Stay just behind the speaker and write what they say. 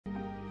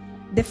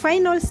The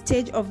final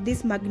stage of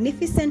this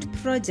magnificent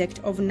project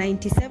of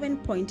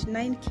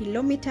 97.9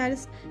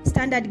 kilometers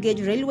standard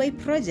gauge railway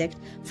project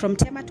from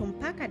Tema to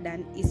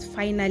Mpakadan is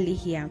finally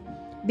here.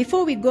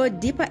 Before we go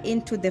deeper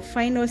into the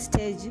final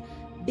stage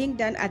being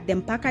done at the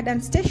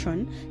Mpakadan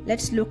station,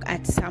 let's look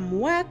at some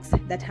works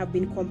that have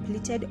been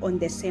completed on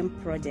the same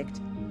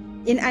project.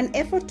 In an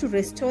effort to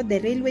restore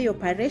the railway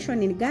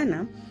operation in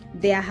Ghana,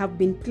 there have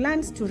been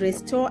plans to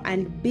restore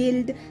and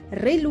build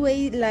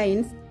railway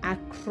lines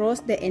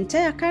across the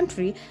entire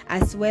country,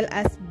 as well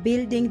as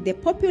building the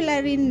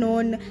popularly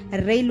known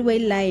railway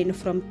line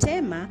from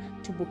Tema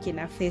to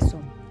Burkina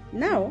Faso.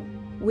 Now,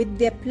 with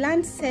the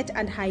plans set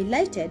and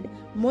highlighted,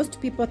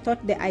 most people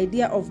thought the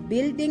idea of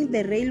building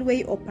the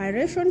railway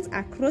operations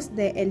across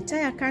the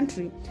entire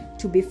country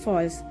to be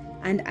false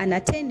and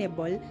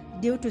unattainable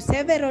due to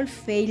several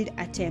failed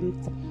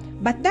attempts.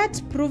 But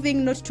that's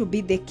proving not to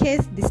be the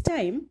case this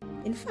time.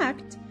 In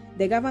fact,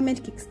 the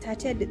government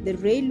kickstarted the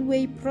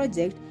railway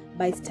project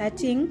by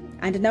starting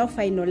and now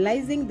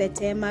finalizing the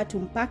Tema to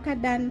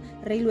Mpakadan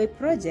Railway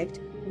project,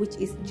 which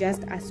is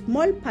just a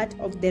small part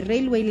of the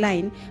railway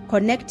line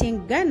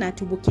connecting Ghana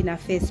to Burkina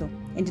Faso,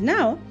 and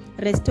now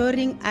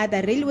restoring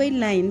other railway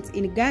lines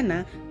in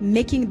Ghana,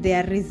 making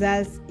their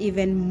results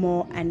even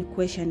more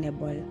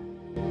unquestionable.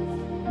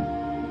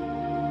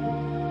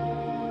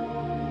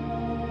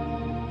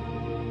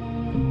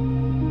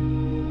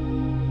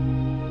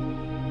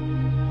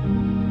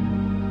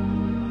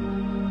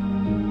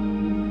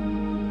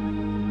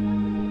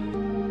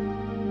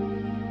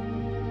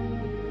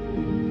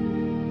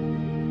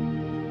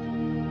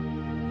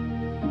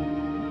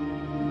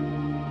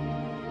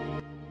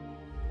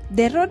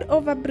 The road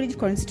overbridge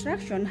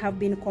construction have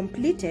been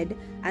completed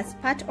as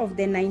part of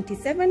the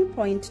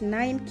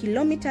 97.9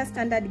 kilometer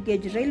standard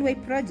gauge railway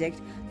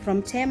project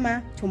from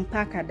Tema to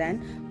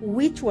Mpakadan,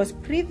 which was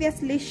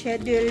previously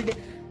scheduled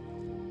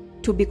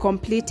to be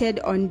completed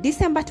on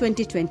December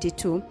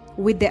 2022.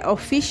 With the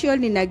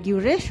official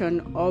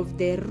inauguration of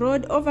the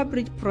road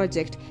overbridge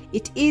project,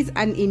 it is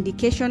an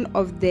indication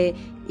of the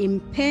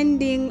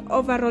impending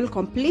overall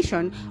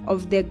completion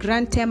of the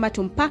Grand Tema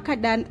to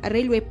Mpakadan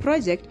Railway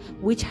project,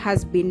 which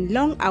has been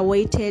long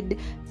awaited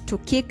to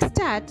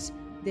kickstart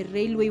the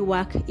railway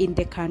work in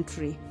the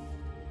country.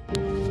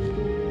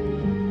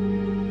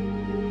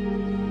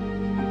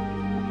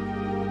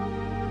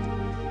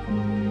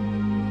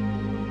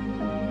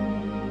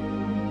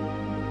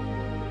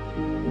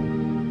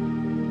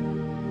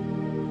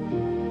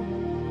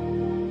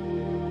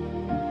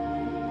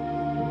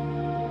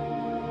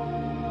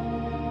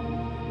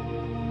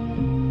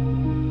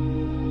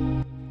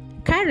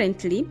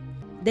 Currently,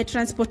 the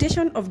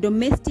transportation of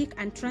domestic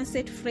and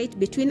transit freight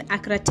between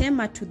Accra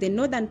Tema to the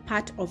northern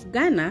part of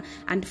Ghana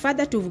and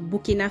further to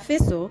Burkina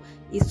Faso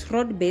is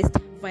road-based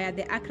via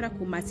the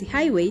Accra-Kumasi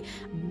highway,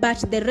 but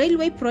the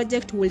railway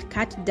project will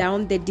cut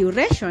down the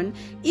duration,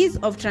 ease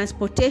of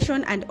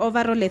transportation and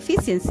overall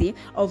efficiency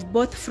of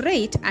both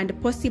freight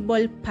and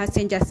possible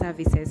passenger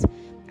services.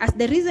 As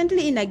the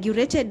recently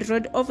inaugurated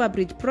road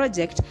overbridge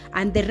project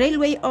and the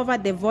railway over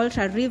the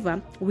Volta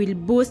River will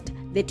boost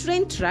the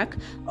train track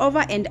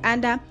over and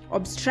under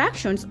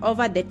obstructions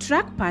over the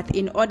track path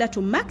in order to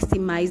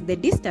maximize the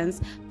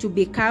distance to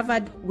be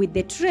covered with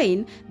the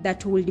train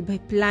that will be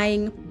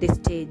plying the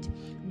stage.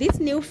 This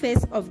new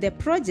phase of the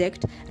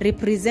project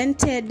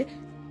represented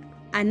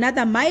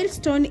another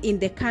milestone in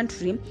the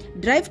country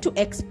drive to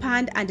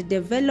expand and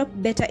develop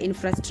better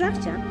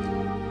infrastructure.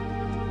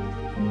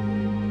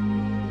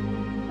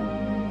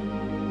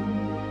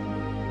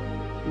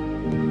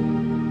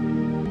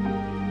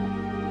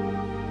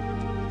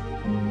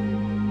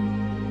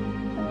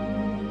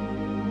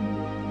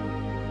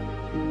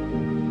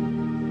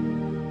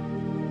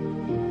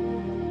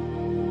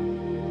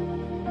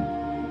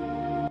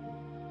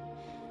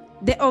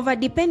 The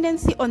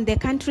overdependency on the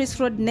country's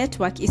road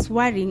network is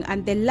worrying,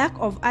 and the lack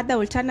of other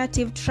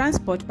alternative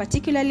transport,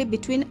 particularly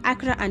between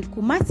Accra and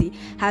Kumasi,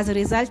 has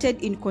resulted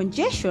in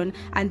congestion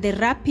and the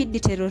rapid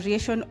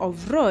deterioration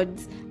of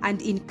roads and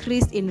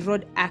increase in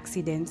road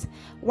accidents.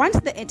 Once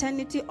the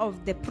eternity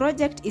of the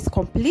project is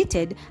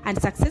completed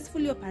and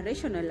successfully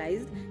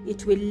operationalized,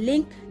 it will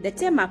link the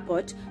Tema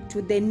port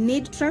to the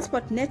need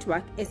transport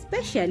network,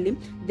 especially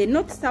the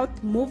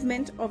north-south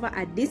movement over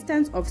a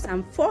distance of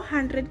some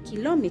 400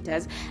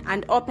 kilometers,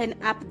 and open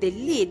up the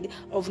lead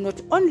of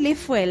not only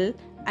fuel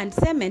and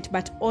cement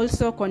but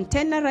also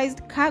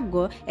containerized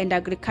cargo and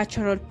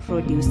agricultural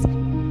produce.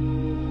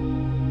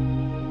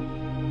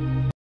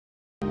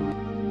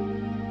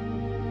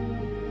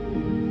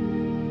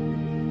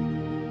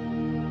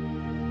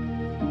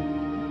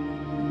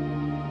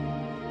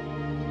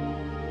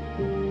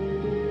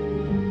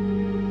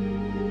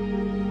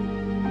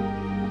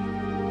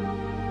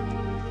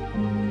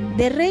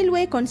 The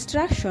railway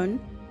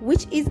construction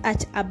which is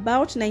at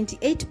about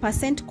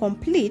 98%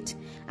 complete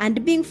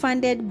and being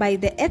funded by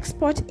the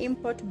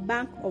Export-Import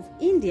Bank of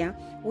India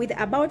with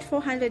about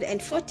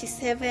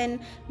 $447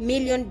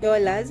 million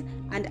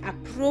and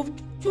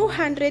approved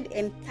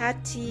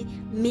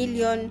 $230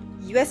 million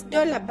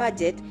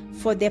budget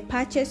for the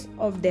purchase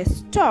of the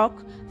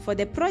stock for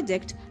the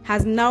project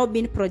has now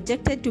been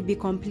projected to be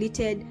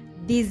completed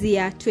this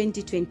year,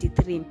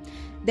 2023.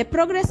 The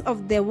progress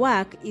of the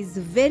work is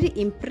very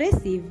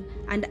impressive,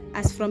 and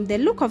as from the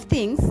look of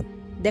things,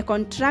 the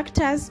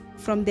contractors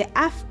from the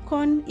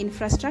Afcon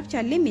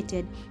Infrastructure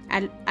Limited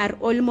are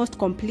almost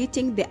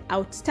completing the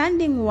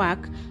outstanding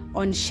work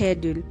on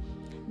schedule.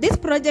 This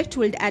project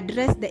will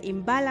address the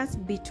imbalance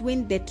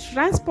between the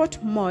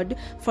transport mode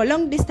for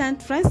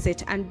long-distance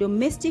transit and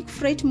domestic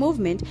freight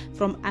movement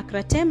from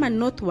Accra Tema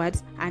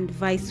northwards and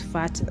vice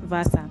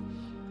versa,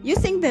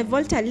 using the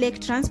Volta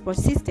Lake transport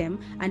system,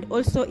 and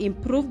also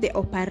improve the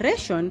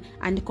operation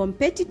and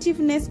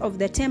competitiveness of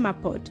the Tema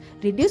port,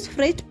 reduce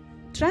freight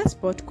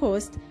transport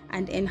cost,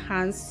 and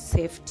enhance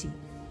safety.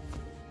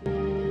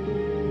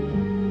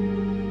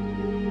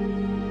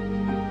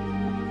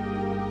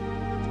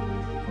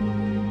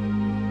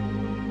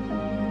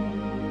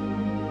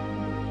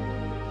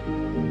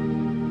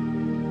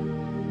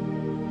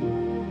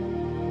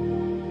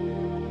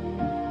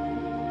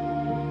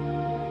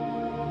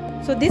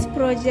 So this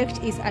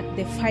project is at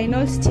the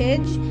final stage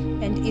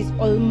and is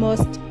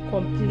almost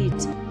complete.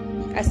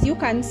 As you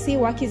can see,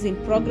 work is in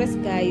progress,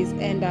 guys,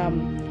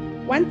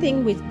 and one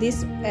thing with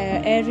this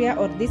area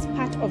or this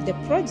part of the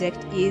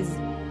project is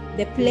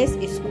the place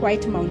is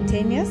quite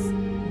mountainous.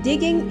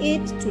 Digging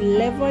it to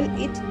level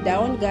it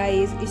down,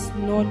 guys, is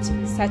not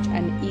such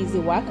an easy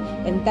work,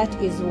 and that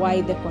is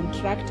why the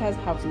contractors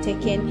have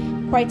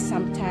taken quite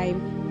some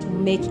time to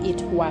make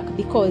it work,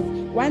 because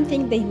one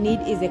thing they need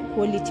is a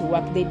quality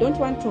work. They don't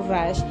want to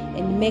rush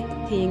and make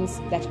things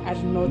that are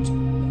not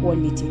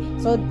quality.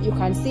 So you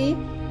can see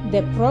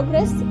the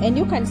progress, and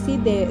you can see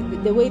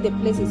the way the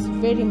place is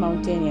very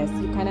mountainous.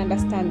 You can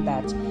understand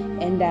that.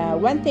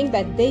 And one thing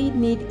that they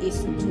need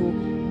is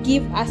to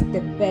give us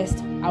the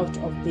best out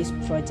of this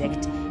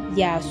project.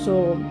 Yeah,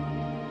 so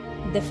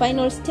the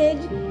final stage,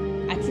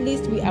 at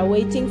least we are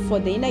waiting for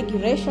the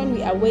inauguration.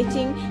 We are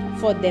waiting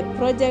for the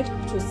project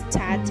to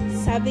start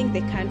serving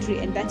the country,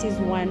 and that is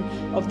one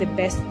of the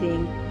best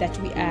things that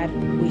we are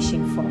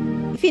wishing for.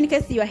 If in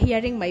case you are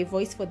hearing my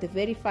voice for the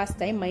very first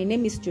time, my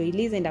name is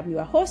Joylise and I'm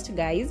your host,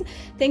 guys.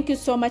 Thank you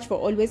so much for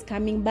always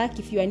coming back.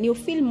 If you are new,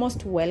 feel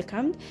most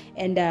welcomed,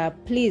 and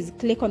please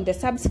click on the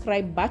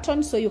subscribe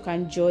button so you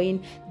can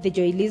join the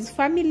Joylise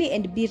family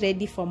and be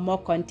ready for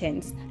more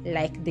contents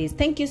like this.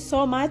 Thank you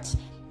so much.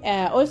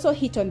 Also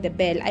hit on the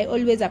bell. I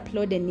always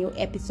upload a new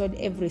episode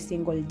every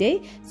single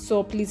day,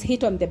 so please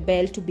hit on the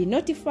bell to be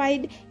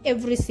notified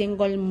every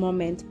single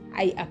moment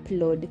I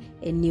upload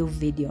a new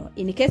video.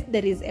 In case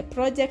there is a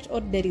project or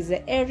there is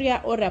an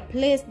area or a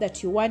place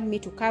that you want me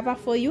to cover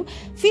for you,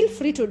 feel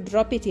free to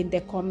drop it in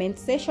the comment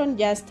section.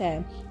 Just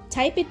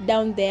type it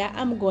down there.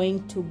 I'm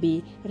going to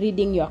be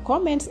reading your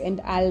comments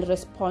and I'll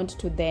respond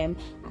to them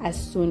as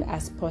soon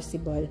as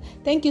possible.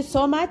 Thank you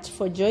so much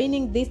for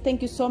joining this.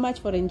 Thank you so much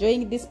for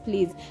enjoying this.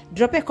 Please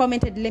drop a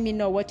comment and let me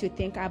know what you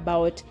think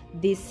about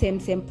this same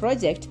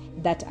project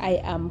that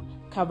I am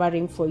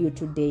covering for you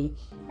today.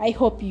 I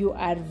hope you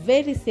are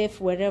very safe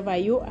wherever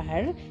you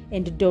are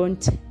and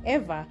don't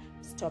ever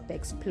stop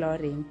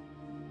exploring.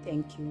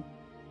 Thank you.